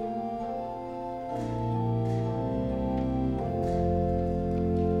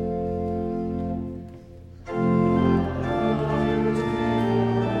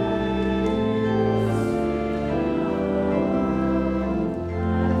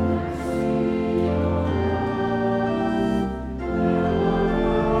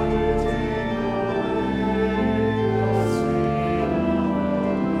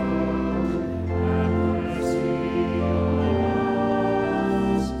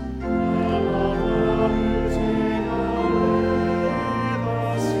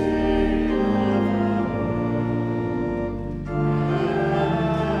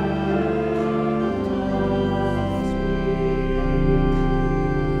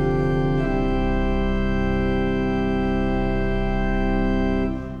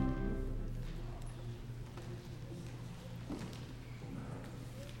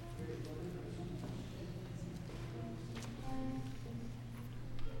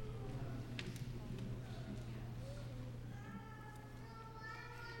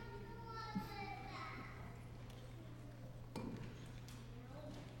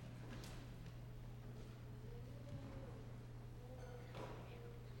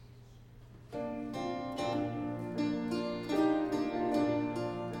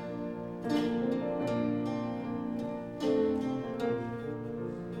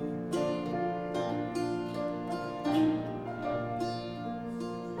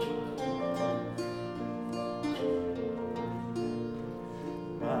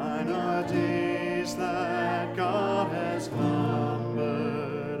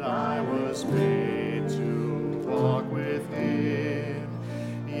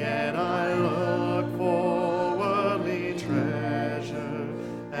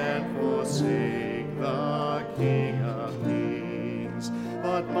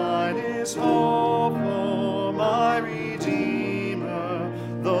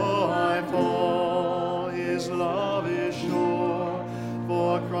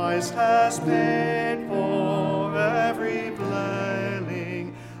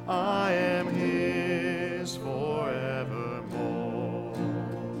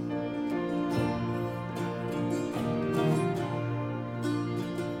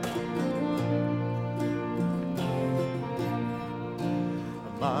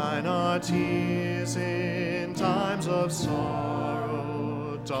 Tears in times of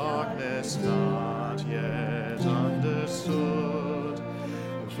sorrow, darkness not yet understood.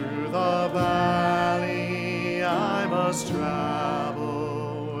 Through the valley I must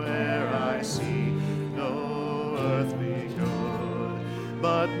travel, where I see no earthly good.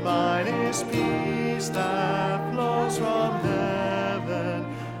 But mine is peace that flows from heaven,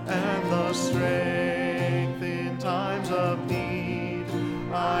 and the strength in times of need.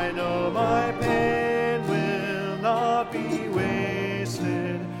 I know my pain will not be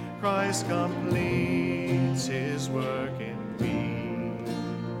wasted. Christ completes his work in me.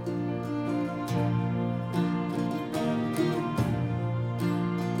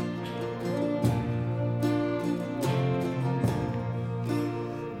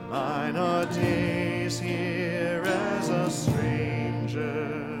 Mine are days here as a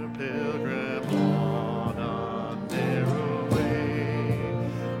stranger, pilgrim on a narrow way.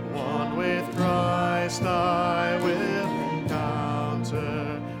 One with Christ I will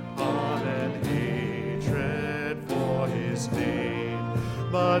encounter, fun and hatred for his name.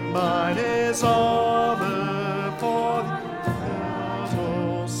 But mine is armor for the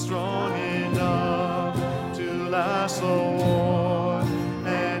battle, strong enough to last the war.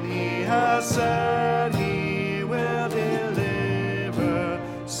 And he has said he will deliver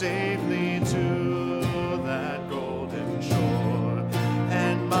safely to that golden shore.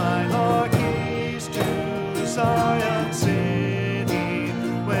 And mine are keys to Zion City,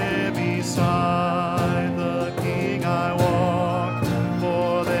 where beside the King I walk.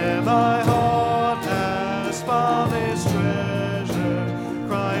 For there my heart has found its treasure.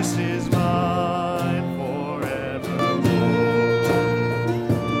 Christ is mine forevermore.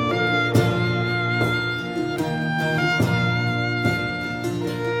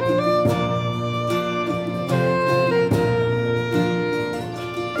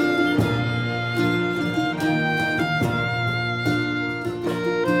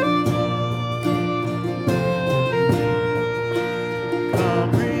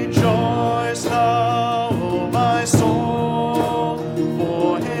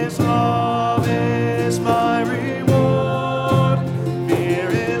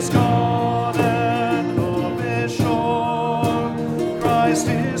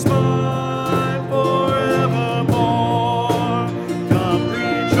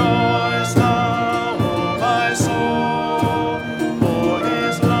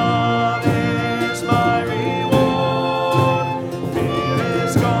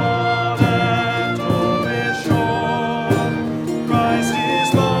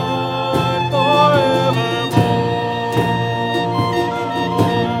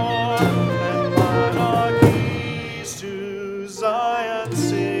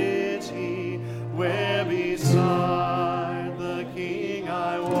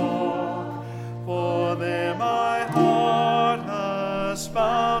 I walk, for there my heart has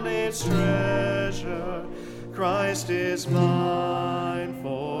found its treasure. Christ is mine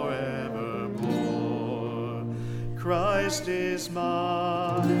forevermore. Christ is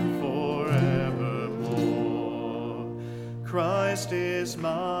mine forevermore. Christ is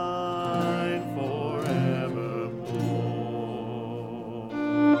mine forevermore.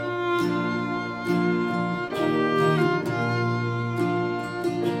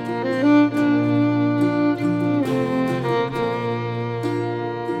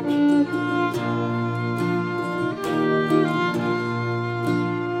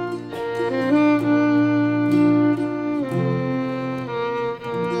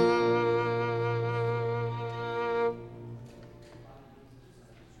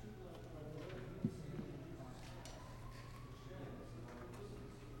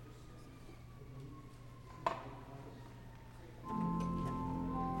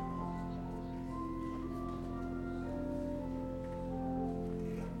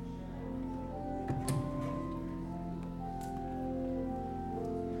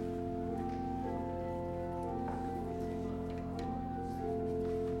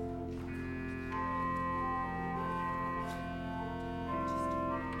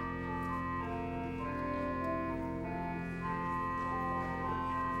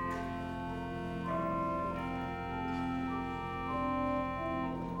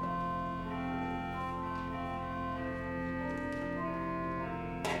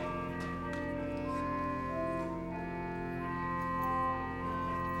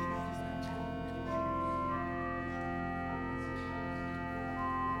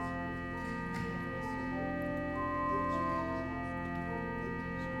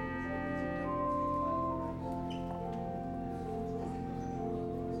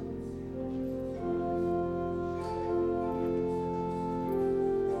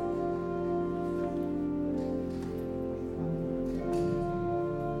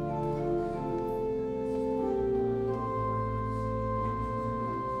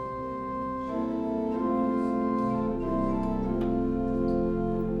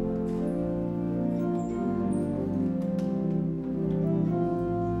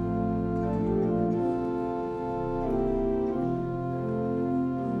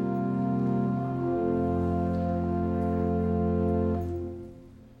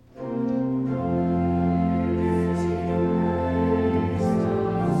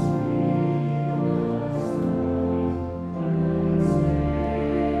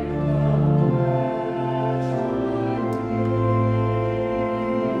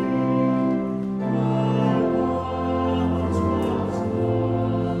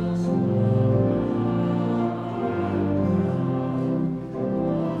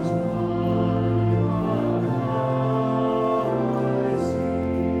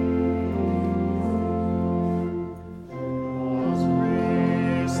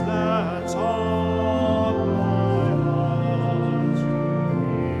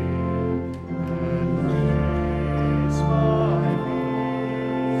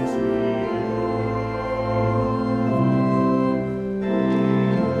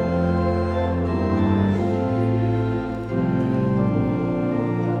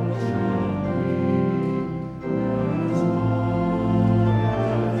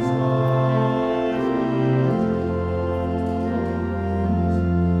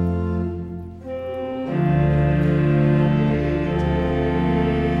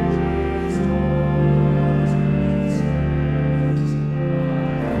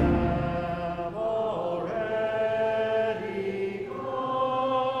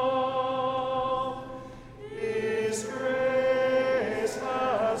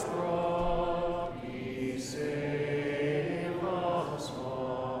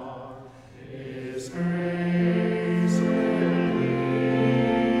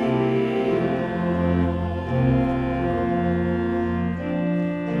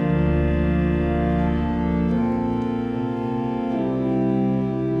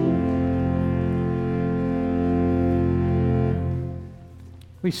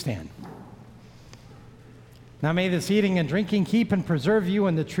 We stand. Now may this eating and drinking keep and preserve you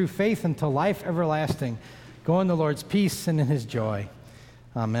in the true faith until life everlasting. Go in the Lord's peace and in his joy.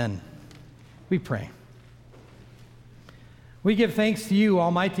 Amen. We pray. We give thanks to you,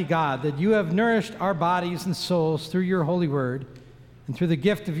 Almighty God, that you have nourished our bodies and souls through your holy word and through the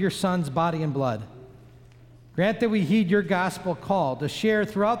gift of your Son's body and blood. Grant that we heed your gospel call to share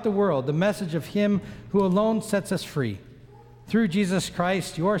throughout the world the message of him who alone sets us free. Through Jesus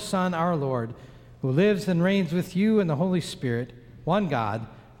Christ, your Son, our Lord, who lives and reigns with you in the Holy Spirit, one God,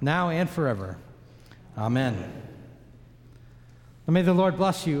 now and forever. Amen. And may the Lord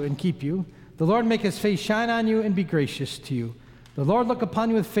bless you and keep you. The Lord make his face shine on you and be gracious to you. The Lord look upon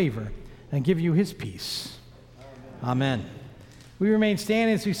you with favor and give you his peace. Amen. We remain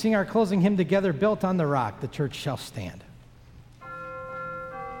standing as we sing our closing hymn together, Built on the Rock, the church shall stand.